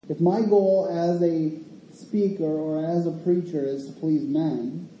If my goal as a speaker or as a preacher is to please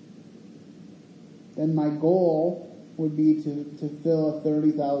men, then my goal would be to fill a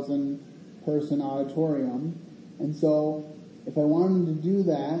 30,000 person auditorium. And so if I wanted to do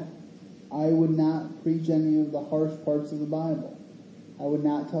that, I would not preach any of the harsh parts of the Bible. I would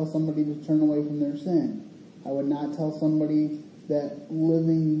not tell somebody to turn away from their sin. I would not tell somebody that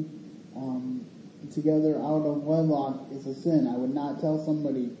living together out of wedlock is a sin. I would not tell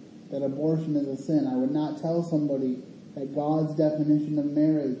somebody that abortion is a sin. I would not tell somebody that God's definition of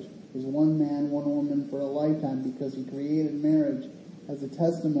marriage is one man, one woman for a lifetime, because he created marriage as a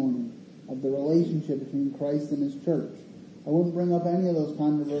testimony of the relationship between Christ and his church. I wouldn't bring up any of those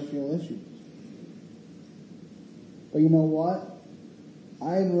controversial issues. But you know what?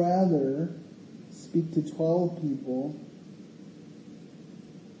 I'd rather speak to 12 people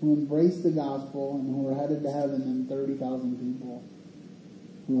who embrace the gospel and who are headed to heaven than 30,000 people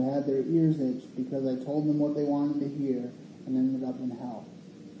who had their ears itched because I told them what they wanted to hear and ended up in hell.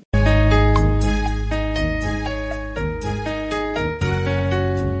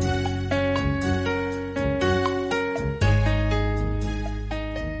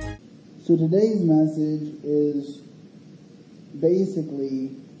 So today's message is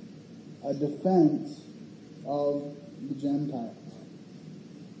basically a defense of the Gentiles.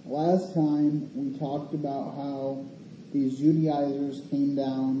 Last time we talked about how these Judaizers came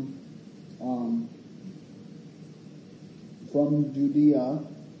down from Judea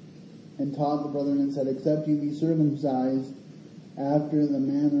and taught the brethren and said, except you be circumcised after the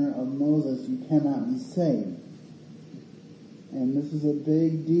manner of Moses, you cannot be saved. And this is a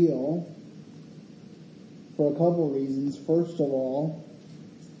big deal for a couple of reasons. First of all,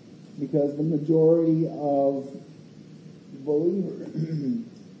 because the majority of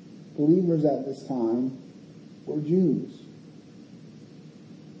believers at this time were Jews.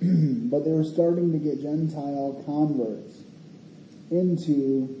 But they were starting to get Gentile converts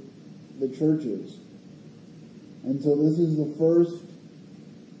into the churches. And so this is the first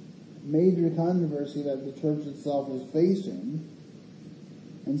major controversy that the church itself is facing.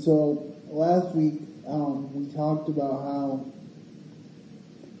 And so last week we talked about how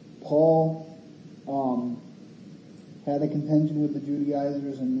Paul had a contention with the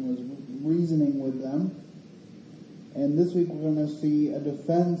Judaizers and was reasoning with them. And this week we're going to see a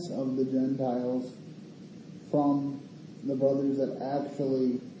defense of the Gentiles from the brothers that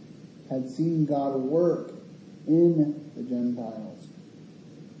actually had seen God work in the Gentiles.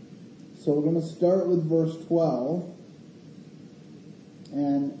 So we're going to start with verse 12.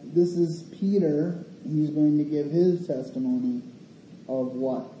 And this is Peter. He's going to give his testimony of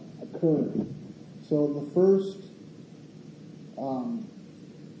what occurred. So the first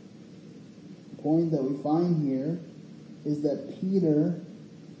point that we find here is that Peter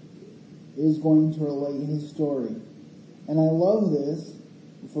is going to relate his story. And I love this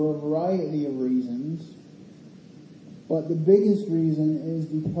for a variety of reasons, but the biggest reason is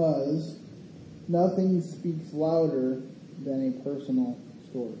because nothing speaks louder than a personal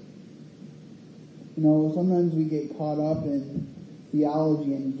story. You know, sometimes we get caught up in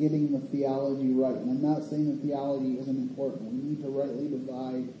theology and getting the theology right. And I'm not saying that theology isn't important. We need to rightly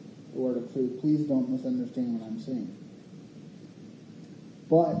divide the word of truth. Please don't misunderstand what I'm saying.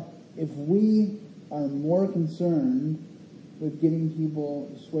 But if we are more concerned with getting people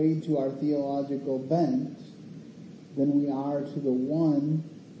swayed to our theological bent than we are to the one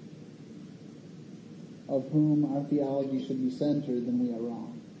of whom our theology should be centered, then we are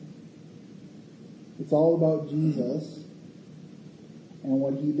wrong. It's all about Jesus and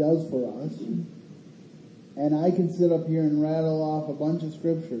what he does for us. And I can sit up here and rattle off a bunch of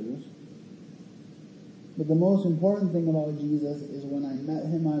scriptures, but the most important thing about Jesus is when I met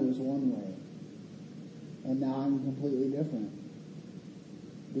him, I was one way. And now I'm completely different.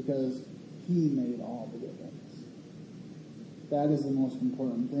 Because he made all the difference. That is the most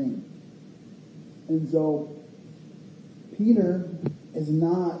important thing. And so, Peter is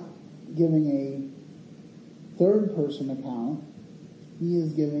not giving a third-person account. He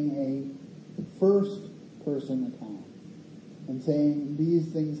is giving a first-person account. And saying, these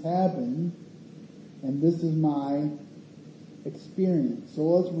things happened, and this is my experience. So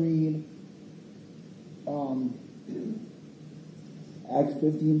let's read Acts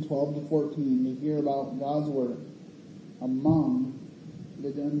 15, 12 to 14 to hear about God's work among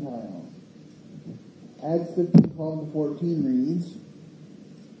the Gentiles. Acts 15, 12 to 14 reads,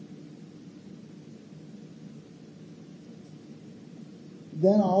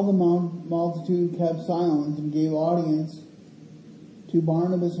 Then all the multitude kept silence and gave audience to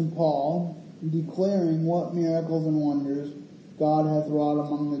Barnabas and Paul, declaring what miracles and wonders God hath wrought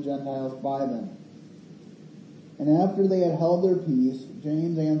among the Gentiles by them. And after they had held their peace,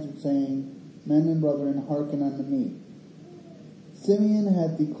 James answered, saying, Men and brethren, hearken unto me. Simeon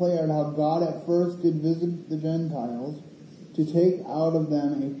hath declared how God at first did visit the Gentiles, to take out of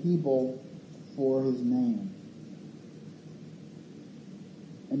them a people for his name.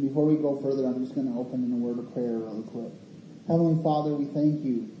 And before we go further, I'm just going to open in a word of prayer really quick. Heavenly Father, we thank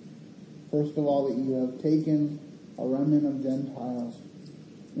you, first of all, that you have taken a remnant of Gentiles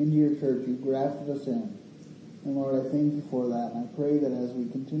into your church. You've grafted us in. And Lord, I thank you for that. And I pray that as we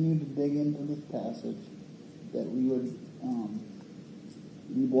continue to dig into this passage, that we would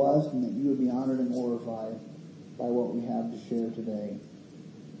be blessed and that you would be honored and glorified by what we have to share today.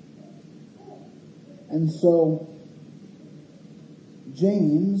 And so,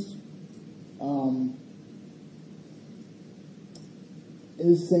 James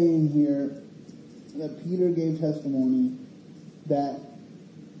is saying here that Peter gave testimony that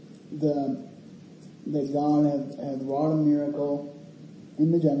God had wrought a miracle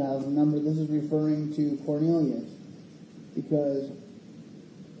in the Gentiles. Remember, this is referring to Cornelius, because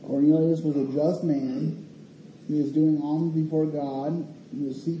Cornelius was a just man. He was doing alms before God. He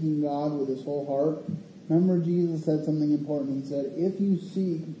was seeking God with his whole heart. Remember, Jesus said something important. He said, if you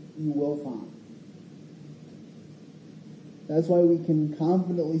seek, you will find. That's why we can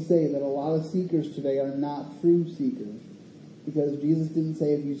confidently say that a lot of seekers today are not true seekers. Because Jesus didn't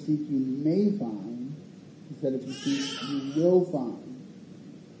say if you seek, you may find. He said if you seek, you will find.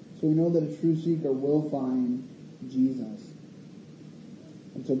 So we know that a true seeker will find Jesus.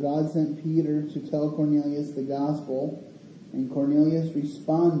 And so God sent Peter to tell Cornelius the gospel, and Cornelius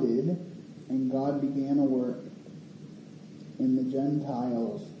responded, and God began a work in the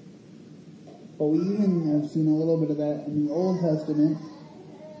Gentiles. But we even have seen a little bit of that in the Old Testament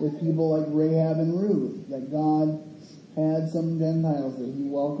with people like Rahab and Ruth, that God had some Gentiles that he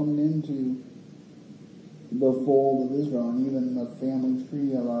welcomed into the fold of Israel, and even the family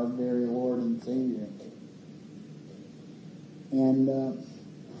tree of our very Lord and Savior. And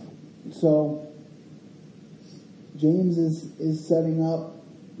so James is setting up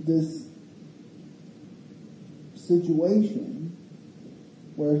this situation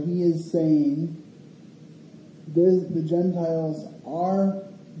where he is saying the Gentiles are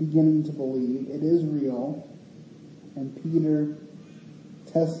beginning to believe, it is real, and Peter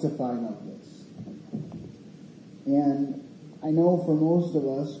testified of this. And I know for most of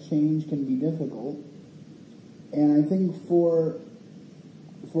us, change can be difficult, and I think for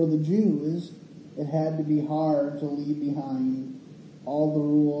the Jews, it had to be hard to leave behind all the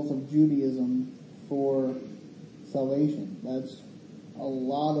rules of Judaism for salvation. That's a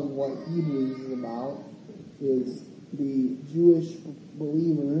lot of what Hebrews is about, is the Jewish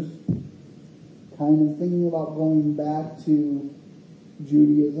believers kind of thinking about going back to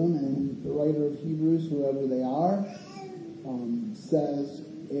Judaism, and the writer of Hebrews, whoever they are, says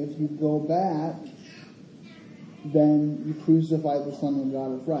if you go back, then you crucify the Son of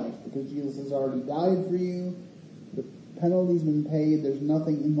God afresh, because Jesus has already died for you, the penalty's been paid, there's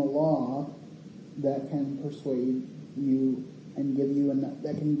nothing in the law that can persuade you and give you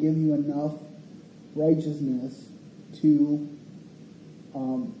enough righteousness to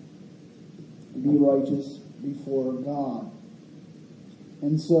be righteous before God.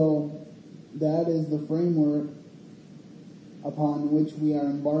 And so that is the framework upon which we are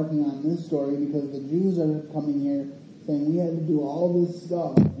embarking on this story, because the Jews are coming here saying we had to do all this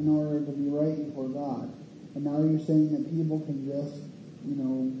stuff in order to be right before God. And now you're saying that people can just,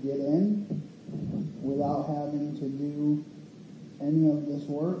 get in without having to do any of this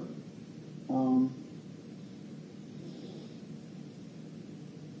work.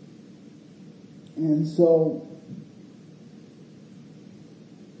 And so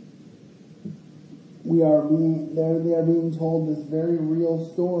they are being told this very real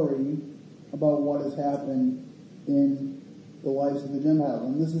story about what has happened in the lives of the Gentiles.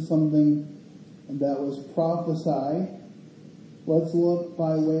 And this is something that was prophesied. Let's look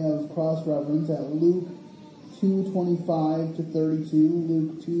by way of cross-reference at Luke 2:25 to 32.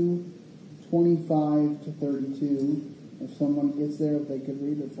 Luke 2:25 to 32. If someone gets there, if they could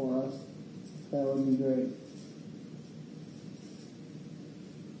read it for us, that would be great.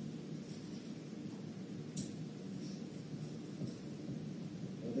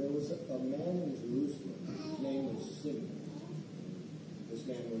 There was a man in Jerusalem, his name was Simeon. This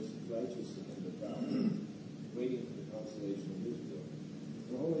man was righteous and devout, waiting for the consolation of Israel.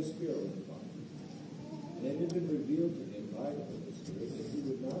 The Holy Spirit was upon him. And it had been revealed to him by the Holy Spirit that he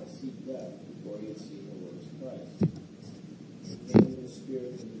would not see death before he had seen the Lord's Christ. He came in the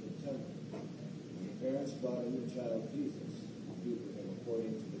Spirit into the temple. And the parents brought in the child Jesus.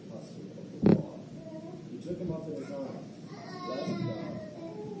 according to the custom of the law. He took him up in his arms, blessed God,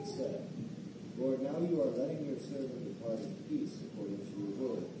 and said, Lord, now you are letting your servant depart in peace according to your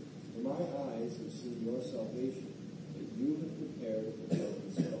word. For my eyes have seen your salvation, that you have prepared in the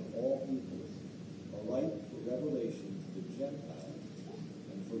presence of all peoples, a light for revelation to the Gentiles,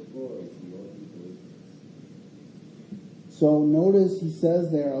 and for glory to your people Israel. So notice he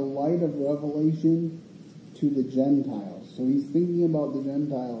says there, a light of revelation to the Gentiles. So he's thinking about the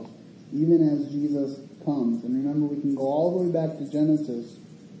Gentiles, even as Jesus comes. And remember, we can go all the way back to Genesis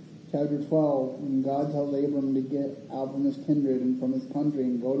chapter 12, when God tells Abram to get out from his kindred and from his country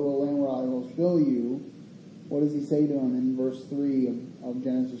and go to a land where I will show you. What does he say to him in verse 3 of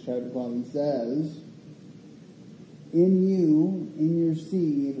Genesis chapter 12? He says, in you, in your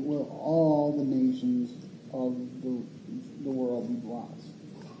seed, will all the nations of the world be blessed.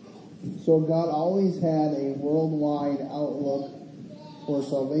 So God always had a worldwide outlook for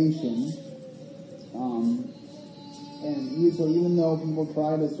salvation. So even though people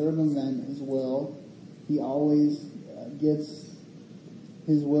try to circumvent his will, he always gets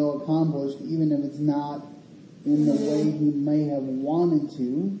his will accomplished, even if it's not in the way he may have wanted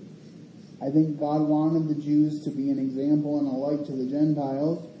to. I think God wanted the Jews to be an example and a light to the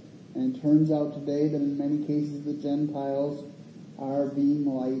Gentiles, and it turns out today that in many cases the Gentiles are being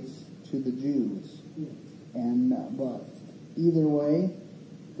lights to the Jews. But either way,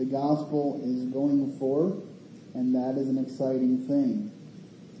 the gospel is going forth, and that is an exciting thing.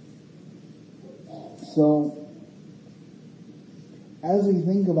 So, as we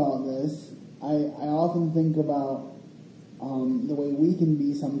think about this, I often think about the way we can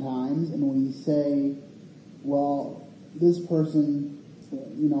be sometimes, and we say, well, this person,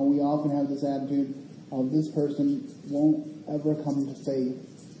 we often have this attitude of this person won't ever come to faith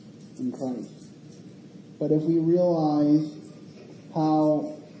in Christ. But if we realize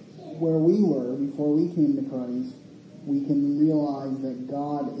where we were before we came to Christ, we can realize that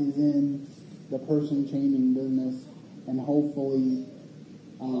God is in the person-changing business, and hopefully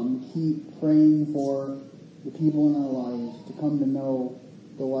keep praying for the people in our lives to come to know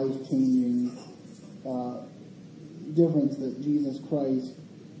the life-changing difference that Jesus Christ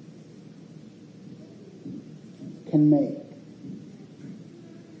can make.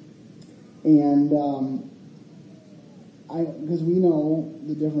 And because we know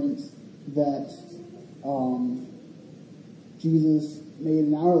the difference that Jesus made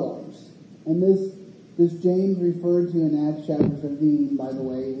in our lives. And this James referred to in Acts chapter 15, by the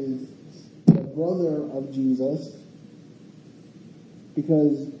way, is the brother of Jesus,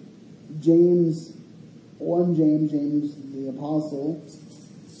 because James the apostle,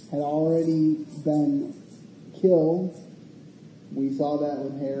 had already been killed. We saw that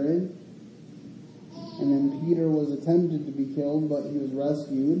with Herod. And then Peter was attempted to be killed, but he was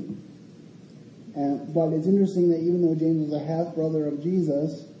rescued. But it's interesting that even though James was a half-brother of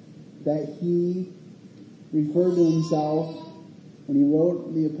Jesus, that he referred to himself, when he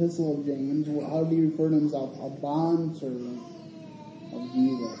wrote the epistle of James, how did he refer to himself? A bondservant of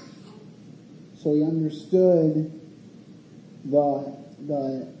Jesus. So he understood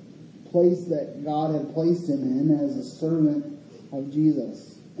the place that God had placed him in as a servant of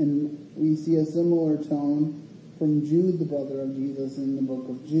Jesus. And we see a similar tone from Jude, the brother of Jesus, in the book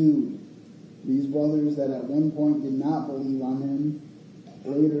of Jude. These brothers that at one point did not believe on him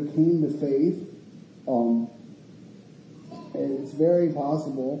later came to faith. It's very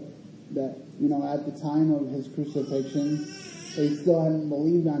possible that, at the time of his crucifixion, they still hadn't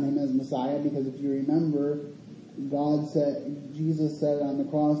believed on him as Messiah, because if you remember, Jesus said on the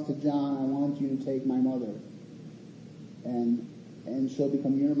cross to John, I want you to take my mother, and she'll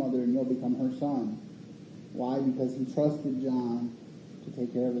become your mother and you'll become her son. Why? Because he trusted John to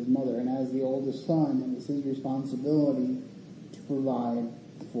take care of his mother, and as the oldest son, it was his responsibility to provide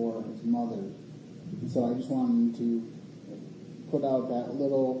for his mother. So I just wanted to put out that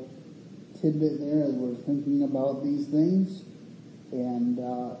little tidbit there as we're thinking about these things. And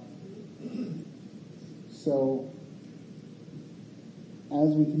so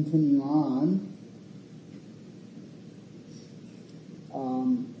as we continue on,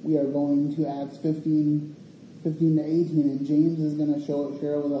 we are going to Acts 15 to 18, and James is going to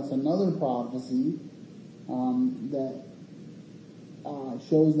share with us another prophecy that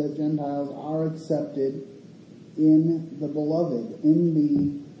shows that Gentiles are accepted in the beloved,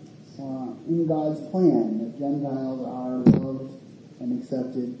 in God's plan, that Gentiles are loved and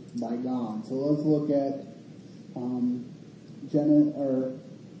accepted by God. So let's look at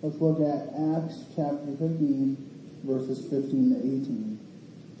Acts chapter 15, verses 15 to 18.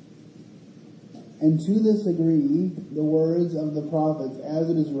 And to this agree the words of the prophets, as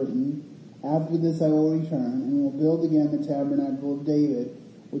it is written, After this I will return, and will build again the tabernacle of David,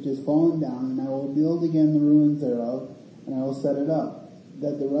 which is fallen down, and I will build again the ruins thereof, and I will set it up,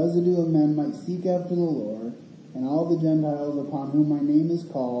 that the residue of men might seek after the Lord, and all the Gentiles upon whom my name is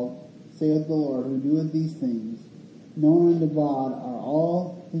called, saith the Lord, who doeth these things. Known unto God are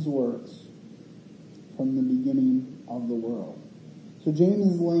all his works from the beginning of the world. So James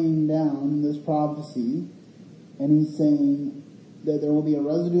is laying down this prophecy, and he's saying that there will be a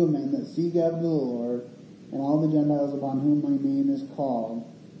residue of men that seek after the Lord, and all the Gentiles upon whom my name is called.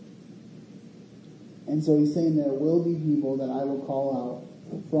 And so he's saying there will be people that I will call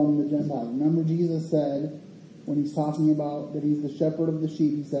out from the Gentiles. Remember Jesus said, when he's talking about that he's the shepherd of the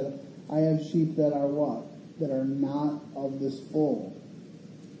sheep, he said, I have sheep that are what? That are not of this fold.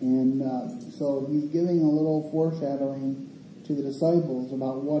 And so he's giving a little foreshadowing to the disciples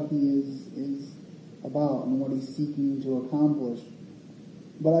about what he is about and what he's seeking to accomplish.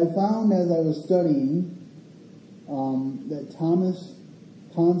 But I found as I was studying that Thomas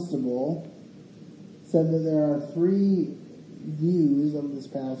Constable said that there are three views of this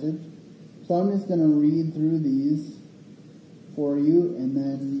passage. So I'm just going to read through these for you and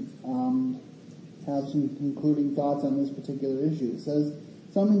then have some concluding thoughts on this particular issue. It says,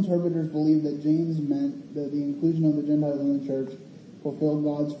 some interpreters believe that James meant that the inclusion of the Gentiles in the church fulfilled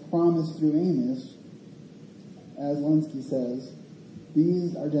God's promise through Amos. As Lenski says,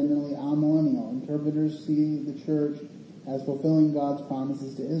 these are generally amillennial. Interpreters see the church as fulfilling God's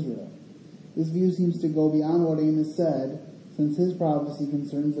promises to Israel. This view seems to go beyond what Amos said, since his prophecy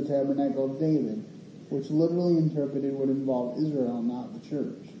concerns the tabernacle of David, which literally interpreted would involve Israel, not the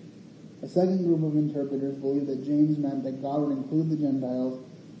church. A second group of interpreters believe that James meant that God would include the Gentiles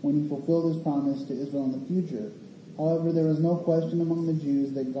when he fulfilled his promise to Israel in the future. However, there was no question among the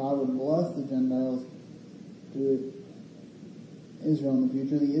Jews that God would bless the Gentiles to Israel in the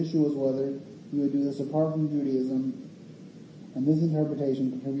future. The issue was whether he would do this apart from Judaism, and this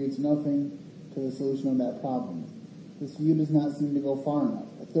interpretation contributes nothing to the solution of that problem. This view does not seem to go far enough.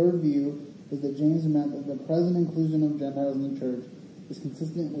 A third view is that James meant that the present inclusion of Gentiles in the church is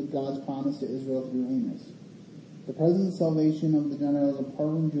consistent with God's promise to Israel through Amos. The present salvation of the Gentiles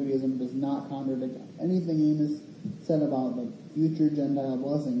apart from Judaism does not contradict anything Amos said about the future Gentile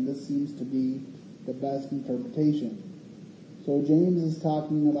blessing. This seems to be the best interpretation. So James is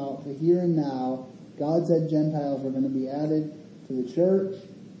talking about the here and now. God said Gentiles are going to be added to the church,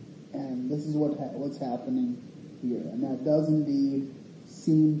 and this is what's happening here. And that does indeed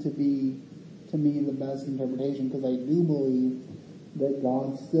seem to be, to me, the best interpretation, because I do believe that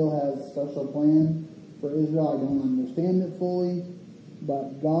God still has a special plan for Israel. I don't understand it fully,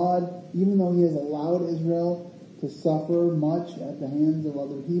 but God, even though he has allowed Israel to suffer much at the hands of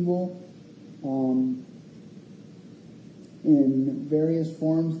other people, in various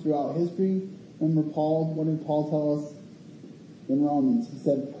forms throughout history. Remember Paul, what did Paul tell us in Romans? He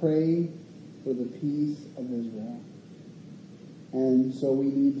said, pray for the peace of Israel. And so we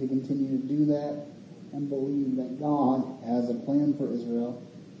need to continue to do that and believe that God has a plan for Israel,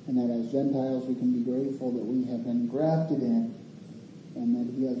 and that as Gentiles we can be grateful that we have been grafted in, and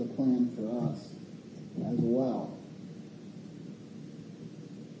that he has a plan for us as well.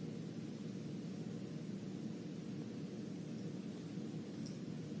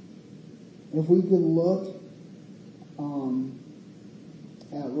 If we could look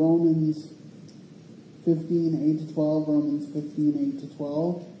at Romans 15, 8 to 12, Romans 15, 8 to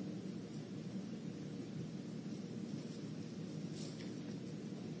 12.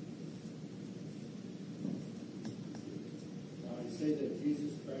 I say that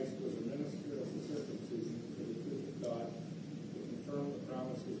Jesus Christ was a minister of the circumcision for the truth of God, to confirm the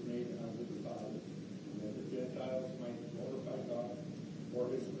promises made unto the fathers, and that the Gentiles might glorify God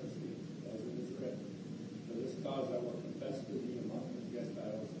for his mercy, as it is written. For this cause I will confess to thee among the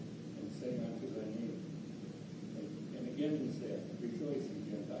Gentiles, and sing unto thy name. And again he saith, rejoice,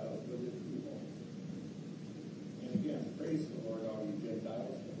 ye Gentiles, with his people. And again, praise the Lord, all ye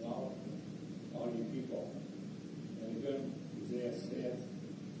Gentiles, and all ye people. And again, Isaiah saith,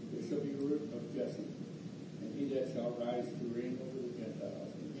 there shall be a root of Jesse, and he that shall rise to reign over the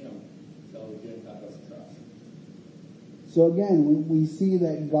Gentiles, and him shall the Gentiles trust. So again, we see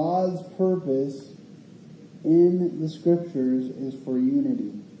that God's purpose in the scriptures is for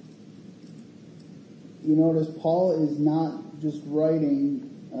unity. You notice Paul is not just writing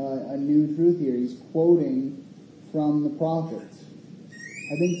a new truth here. He's quoting from the prophets.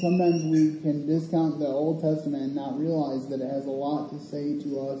 I think sometimes we can discount the Old Testament and not realize that it has a lot to say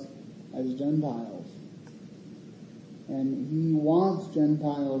to us as Gentiles. And he wants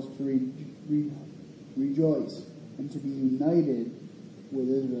Gentiles to rejoice, and to be united with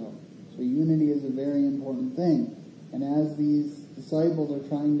Israel. So unity is a very important thing. And as these disciples are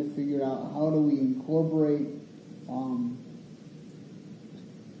trying to figure out how do we incorporate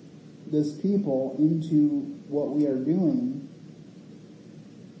this people into what we are doing,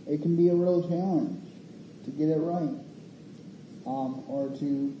 it can be a real challenge to get it right, or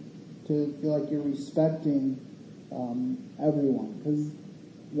to feel like you're respecting everyone. Because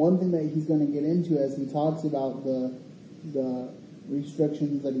one thing that he's going to get into as he talks about the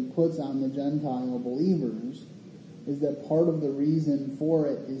restrictions that he puts on the Gentile believers is that part of the reason for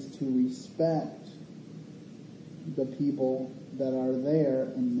it is to respect the people that are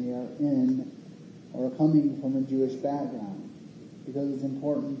there and they are in or coming from a Jewish background. Because it's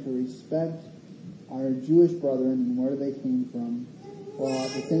important to respect our Jewish brethren and where they came from, while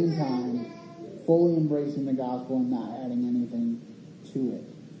at the same time fully embracing the gospel and not adding anything to it.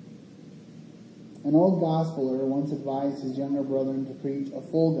 An old gospeler once advised his younger brethren to preach a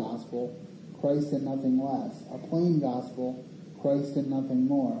full gospel, Christ and nothing less, a plain gospel, Christ and nothing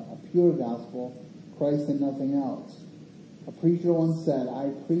more, a pure gospel, Christ and nothing else. A preacher once said, I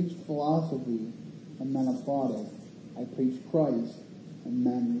preached philosophy and men applauded. I preached Christ and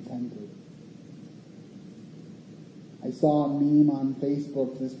men repented. I saw a meme on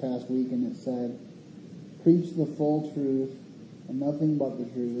Facebook this past week and it said, preach the full truth and nothing but the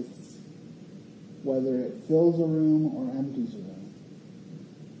truth, whether it fills a room or empties a room.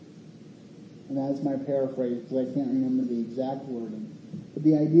 And that's my paraphrase because I can't remember the exact wording. But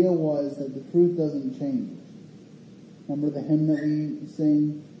the idea was that the truth doesn't change. Remember the hymn that we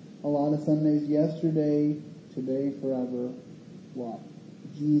sing a lot of Sundays? Yesterday, today, forever. What?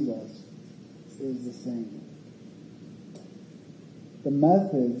 Jesus is the same. The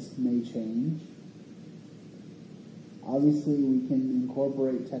methods may change. Obviously, we can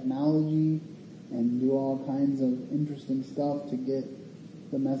incorporate technology and do all kinds of interesting stuff to get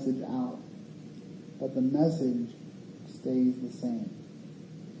the message out. But the message stays the same.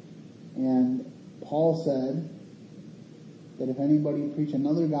 And Paul said that if anybody preach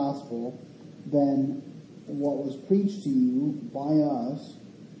another gospel than what was preached to you by us,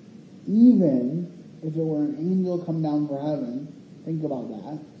 even if it were an angel come down from heaven, think about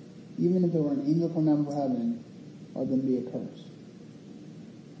that, even if it were an angel come down from heaven, let them be accursed.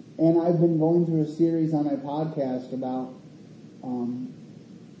 And I've been going through a series on my podcast about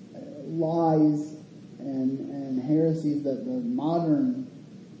lies and heresies that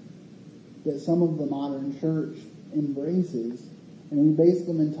some of the modern church embraces. And we've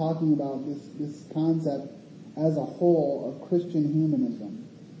basically been talking about this concept as a whole of Christian humanism.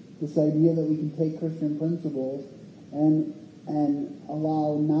 This idea that we can take Christian principles and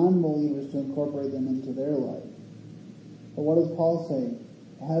allow non-believers to incorporate them into their life. But what does Paul say?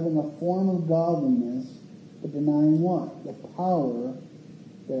 Having a form of godliness, but denying what? The power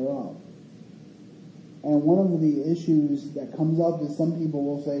thereof. And one of the issues that comes up is some people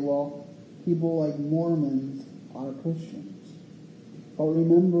will say, well, people like Mormons are Christians. But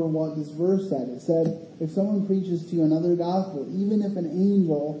remember what this verse said. It said, if someone preaches to you another gospel, even if an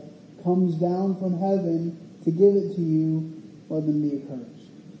angel comes down from heaven to give it to you, let them be accursed.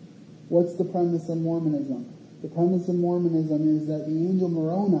 What's the premise of Mormonism? The premise of Mormonism is that the angel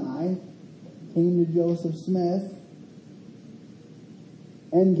Moroni came to Joseph Smith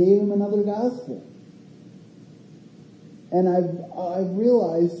and gave him another gospel. And I've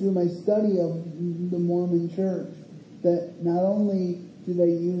realized through my study of the Mormon church that not only do they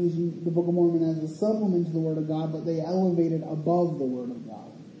use the Book of Mormon as a supplement to the Word of God, but they elevate it above the Word of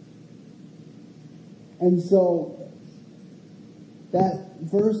God. And so that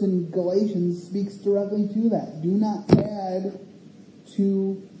verse in Galatians speaks directly to that. Do not add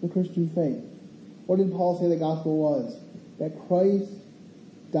to the Christian faith. What did Paul say the gospel was? That Christ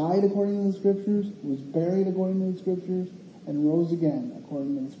died according to the Scriptures, was buried according to the Scriptures, and rose again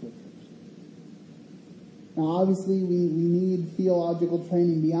according to the Scriptures. Now obviously we need theological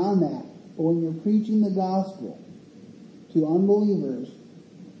training beyond that. But when you're preaching the gospel to unbelievers,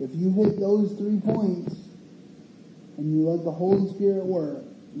 if you hit those 3 points and you let the Holy Spirit work,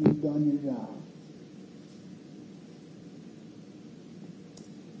 you've done your job.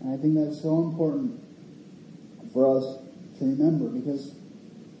 And I think that's so important for us to remember, because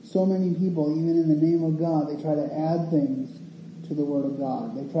so many people, even in the name of God, they try to add things to the Word of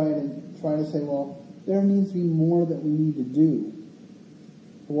God. They try to say, well, there needs to be more that we need to do.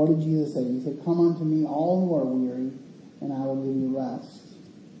 But what did Jesus say? He said, come unto me all who are weary, and I will give you rest.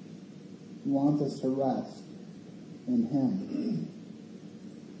 He wants us to rest in Him.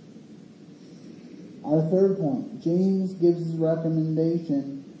 Our third point, James gives his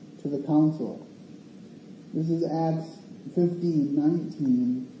recommendation to the council. This is Acts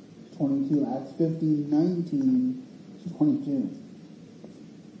 15:19-22. Acts 15:19-22.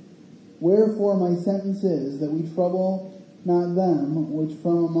 Wherefore my sentence is that we trouble not them which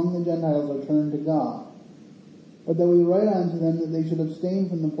from among the Gentiles are turned to God, but that we write unto them that they should abstain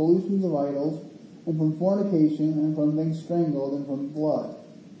from the pollutions of idols, and from fornication, and from things strangled, and from blood.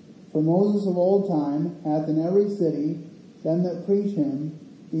 For Moses of old time hath in every city them that preach him,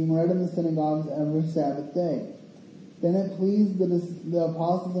 being read in the synagogues every Sabbath day. Then it pleased the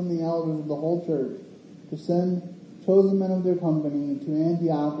apostles and the elders of the whole church to send chosen men of their company to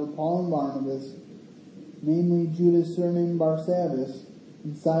Antioch with Paul and Barnabas, namely Judas surnamed Barsabbas,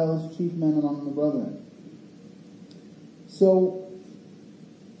 and Silas, chief men among the brethren. So,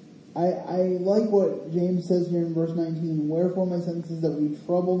 I like what James says here in verse 19, wherefore my sentence is that we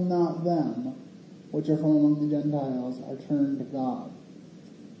trouble not them which are from among the Gentiles are turned to God.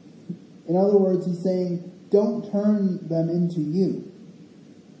 In other words, he's saying, don't turn them into you.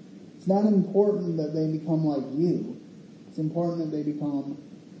 It's not important that they become like you. It's important that they become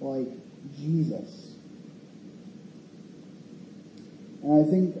like Jesus. And I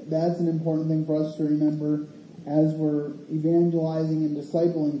think that's an important thing for us to remember as we're evangelizing and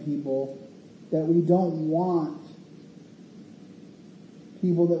discipling people, that we don't want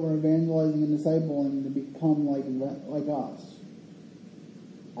people that we're evangelizing and discipling to become like us.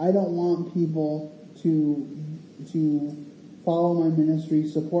 I don't want people to follow my ministry,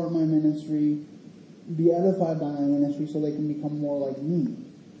 support my ministry, be edified by my ministry so they can become more like me.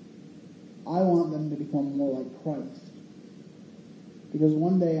 I want them to become more like Christ. Because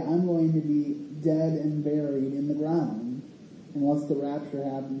one day I'm going to be dead and buried in the ground, unless the rapture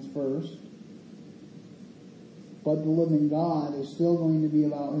happens first. But the living God is still going to be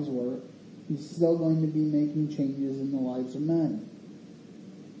about his work. He's still going to be making changes in the lives of men.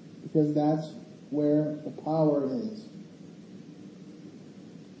 Because that's where the power is.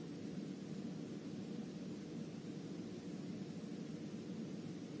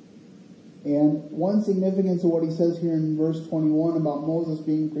 And one significance of what he says here in verse 21 about Moses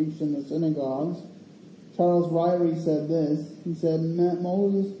being preached in the synagogues, Charles Ryrie said this. He said,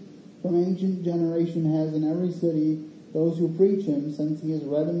 Moses from ancient generation has in every city those who preach him, since he is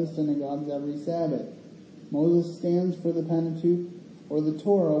read in the synagogues every Sabbath. Moses stands for the Pentateuch, or the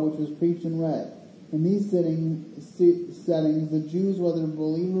Torah, which was preached and read. In these settings, the Jews, whether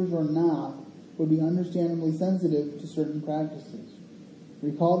believers or not, would be understandably sensitive to certain practices.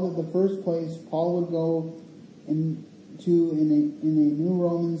 Recall that the first place Paul would go in a new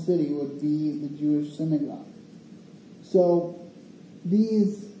Roman city would be the Jewish synagogue. So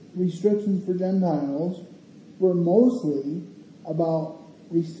these restrictions for Gentiles were mostly about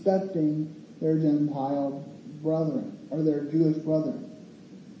respecting their Gentile brethren, or their Jewish brethren.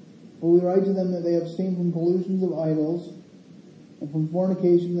 For we write to them that they abstain from pollutions of idols, and from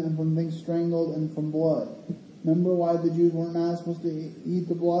fornication, and from things strangled, and from blood. Remember why the Jews were not supposed to eat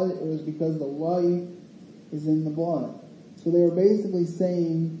the blood? It was because the life is in the blood. So they were basically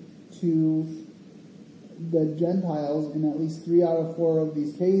saying to the Gentiles, in at least 3 out of 4 of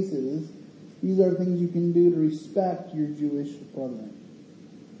these cases, these are things you can do to respect your Jewish brethren.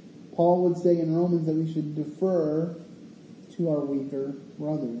 Paul would say in Romans that we should defer to our weaker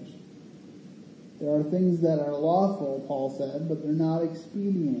brothers. There are things that are lawful, Paul said, but they're not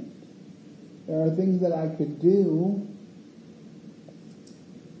expedient. There are things that I could do,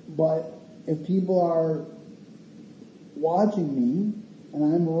 but if people are watching me and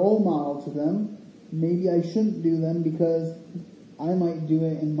I'm a role model to them, maybe I shouldn't do them because I might do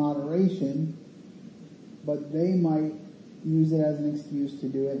it in moderation, but they might use it as an excuse to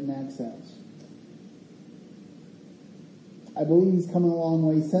do it in excess. I believe he's come a long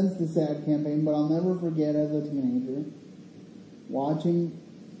way since the SAD campaign, but I'll never forget as a teenager watching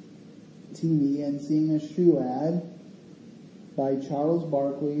TV and seeing a shoe ad by Charles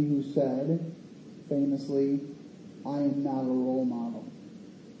Barkley, who said famously, I am not a role model.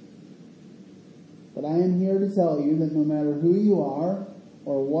 But I am here to tell you that no matter who you are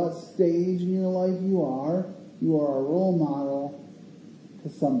or what stage in your life you are a role model to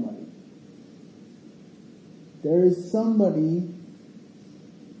somebody. There is somebody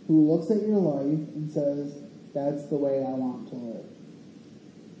who looks at your life and says, that's the way I want to live.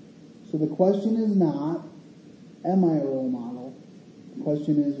 So the question is not, am I a role model? The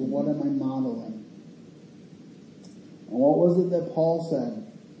question is, what am I modeling? And what was it that Paul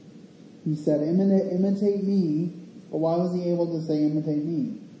said? He said, imitate me, but why was he able to say imitate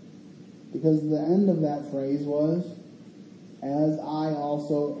me? Because the end of that phrase was, as I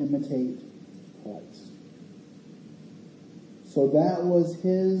also imitate Christ. So that was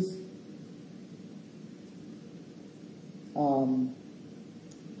his caveat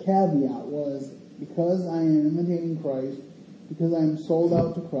was, because I am imitating Christ, because I am sold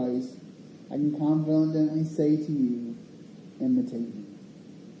out to Christ, I can confidently say to you, imitate me.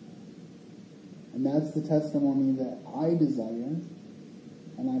 And that's the testimony that I desire,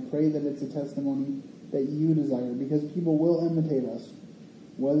 and I pray that it's a testimony that you desire, because people will imitate us,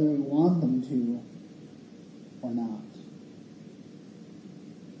 whether we want them to or not.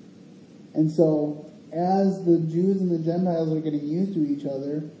 And so, as the Jews and the Gentiles are getting used to each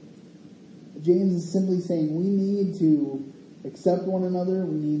other, James is simply saying we need to accept one another,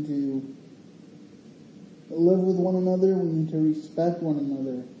 we need to live with one another, we need to respect one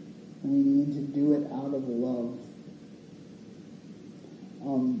another, and we need to do it out of love.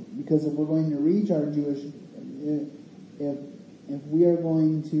 Because if we're going to reach our if we are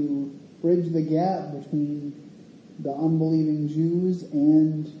going to bridge the gap between the unbelieving Jews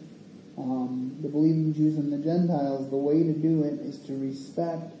and the believing Jews and the Gentiles, the way to do it is to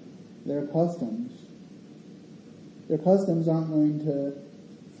respect their customs. Their customs aren't going to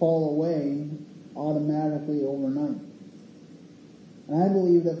fall away automatically overnight. And I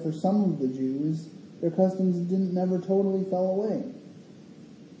believe that for some of the Jews, their customs never totally fell away.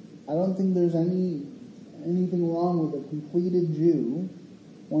 I don't think there's anything wrong with a completed Jew,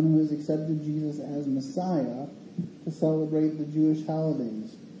 one who has accepted Jesus as Messiah, to celebrate the Jewish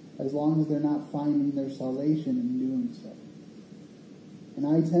holidays, as long as they're not finding their salvation in doing so. And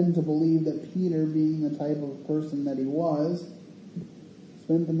I tend to believe that Peter, being the type of person that he was,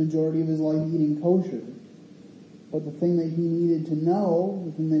 spent the majority of his life eating kosher. But the thing that he needed to know,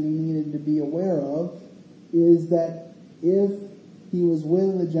 the thing that he needed to be aware of, is that if he was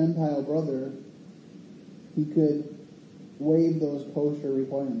with a Gentile brother, he could waive those kosher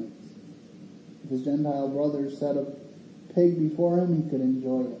requirements. If his Gentile brother set a pig before him, he could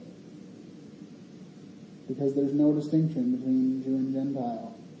enjoy it. Because there's no distinction between Jew and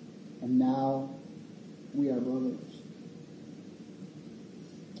Gentile. And now we are brothers.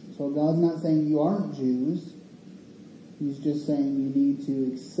 So God's not saying you aren't Jews. He's just saying you need to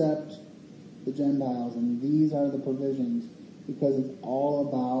accept the Gentiles. And these are the provisions, because it's all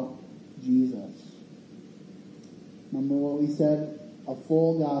about Jesus. Remember what we said? A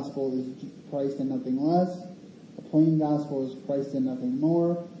full gospel is Christ and nothing less. A plain gospel is Christ and nothing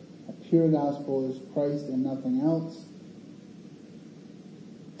more. A pure gospel is Christ and nothing else.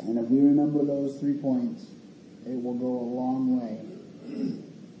 And if we remember those 3 points, it will go a long way.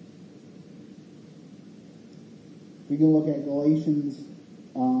 We can look at Galatians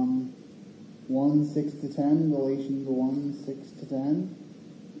 1, 6 to 10. Galatians 1, 6 to 10.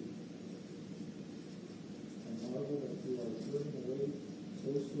 And marvel that you are turning away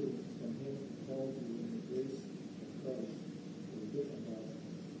so soon from him who called you in the grace of Christ to a different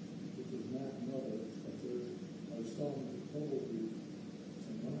gospel, which is not another, but there are some who follow you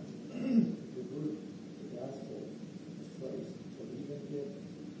and want to pervert the gospel of Christ. But even if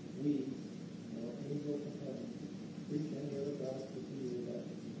we, or angel from heaven, preach any other gospel to you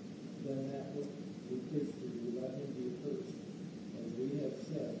than that which we preach to you, let him be accursed. As we have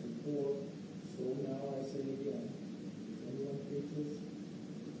said before, so now I say again, if anyone preaches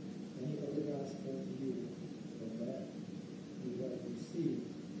any other gospel to you than that you have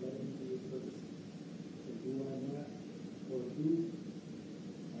received, let him be accursed. For do I not, or do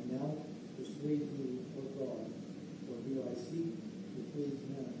I now persuade you of God? Or do I seek to please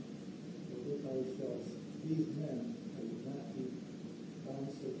men? For if I shall please men, I would not be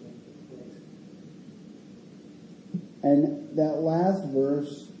bondservant of Christ. And that last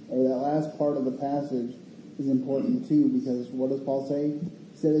verse, or that last part of the passage, is important too, because what does Paul say?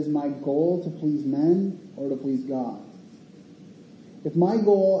 He said, is my goal to please men or to please God? If my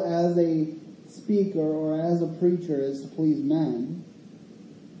goal as a speaker or as a preacher is to please men,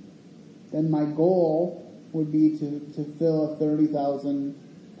 then my goal would be to fill a 30,000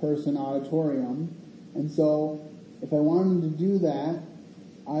 person auditorium. And so, if I wanted to do that,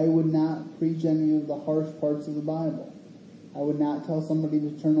 I would not preach any of the harsh parts of the Bible. I would not tell somebody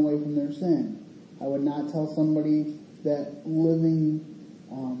to turn away from their sin. I would not tell somebody that living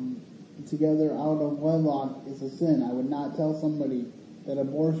together out of wedlock is a sin. I would not tell somebody that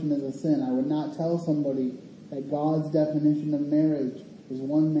abortion is a sin. I would not tell somebody that God's definition of marriage is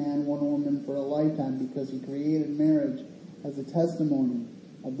one man, one woman for a lifetime, because he created marriage as a testimony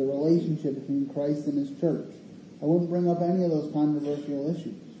of the relationship between Christ and his church. I wouldn't bring up any of those controversial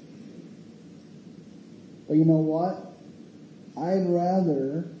issues. But you know what? I'd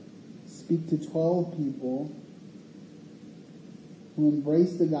rather speak to 12 people who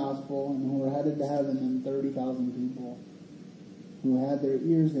embrace the gospel and who are headed to heaven than 30,000 people who had their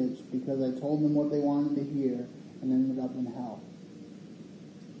ears itched because I told them what they wanted to hear and ended up in hell.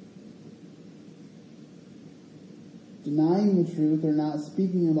 Denying the truth or not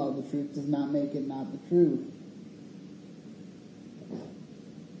speaking about the truth does not make it not the truth.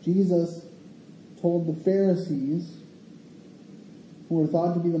 Jesus told the Pharisees, who were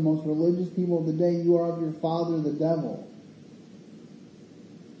thought to be the most religious people of the day, "You are of your father the devil,"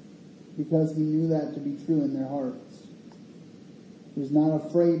 because he knew that to be true in their hearts. He was not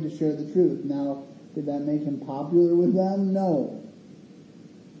afraid to share the truth. Now, did that make him popular with them? No,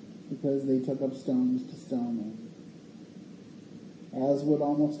 because they took up stones to stone him, as would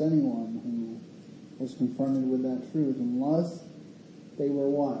almost anyone who was confronted with that truth, unless they were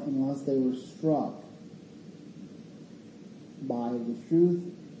what? Unless they were struck by the truth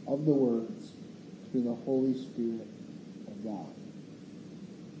of the words through the Holy Spirit of God.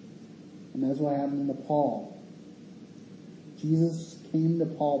 And that's what happened to Paul. Jesus came to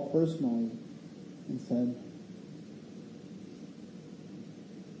Paul personally and said,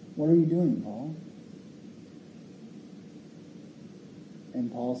 "What are you doing, Paul?"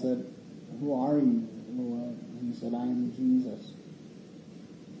 And Paul said, "Who are you, Lord?" And he said, "I am Jesus,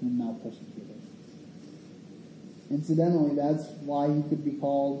 whom thou persecutest." Incidentally, that's why he could be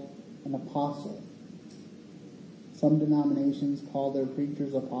called an apostle. Some denominations call their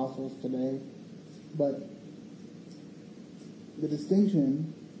preachers apostles today, but the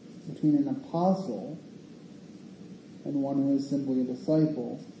distinction between an apostle and one who is simply a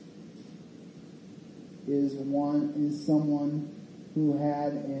disciple is someone who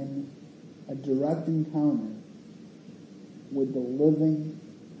had a direct encounter with the living,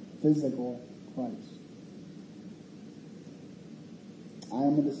 physical Christ. I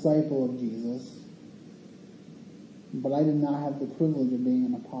am a disciple of Jesus, but I did not have the privilege of being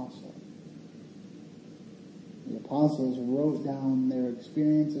an apostle. The apostles wrote down their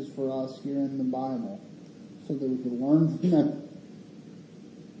experiences for us here in the Bible so that we could learn from them,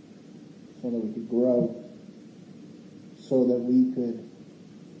 so that we could grow, so that we could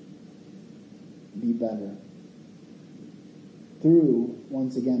be better. Through,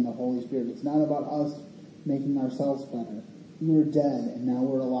 once again, the Holy Spirit. It's not about us making ourselves better. We were dead, and now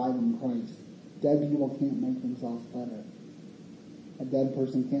we're alive in Christ. Dead people can't make themselves better. A dead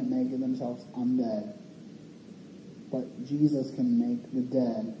person can't make themselves undead. But Jesus can make the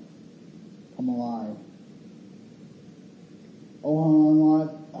dead come alive.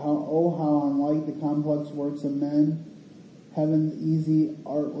 How unlike the complex works of men, heaven's easy,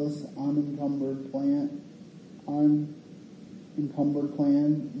 artless, unencumbered plan,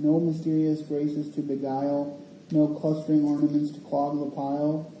 no mysterious graces to beguile, no clustering ornaments to clog the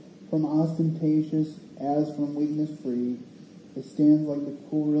pile, from ostentatious as from weakness free, it stands like the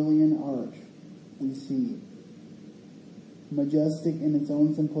Coryllian arch we see, majestic in its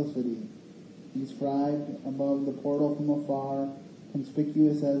own simplicity, inscribed above the portal from afar,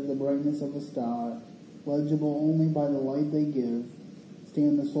 conspicuous as the brightness of a star, legible only by the light they give,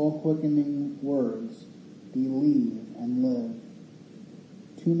 stand the soul-quickening words, believe and live.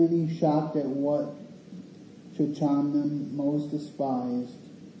 Too many shocked at what should charm them most despised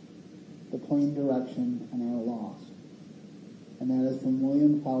the plain direction and are lost. And that is from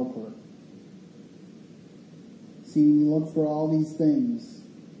William Cowper. See, we look for all these things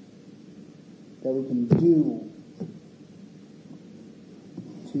that we can do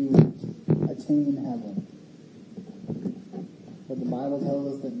to attain heaven. But the Bible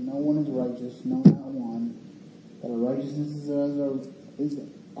tells us that no one is righteous, no, not one, that our righteousnesses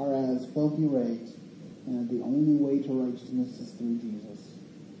are as filthy rags, and that the only way to righteousness is through Jesus.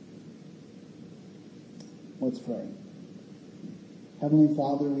 Let's pray. Heavenly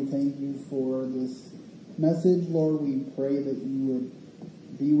Father, we thank you for this message. Lord, we pray that you would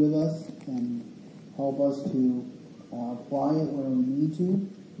be with us and help us to apply it where we need to,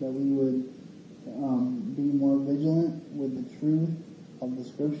 that we would be more vigilant with the truth of the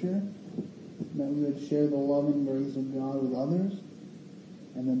Scripture, that we would share the love and grace of God with others,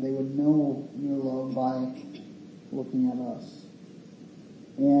 and that they would know your love by looking at us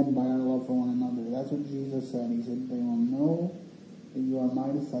and by our love for one another. That's what Jesus said. He said, they will know that you are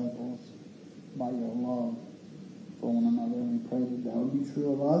my disciples by your love for one another. And we pray that that would be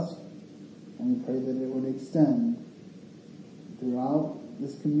true of us, and we pray that it would extend throughout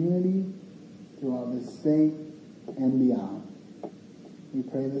this community, throughout this state, and beyond. We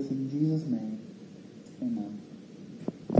pray this in Jesus' name. Amen.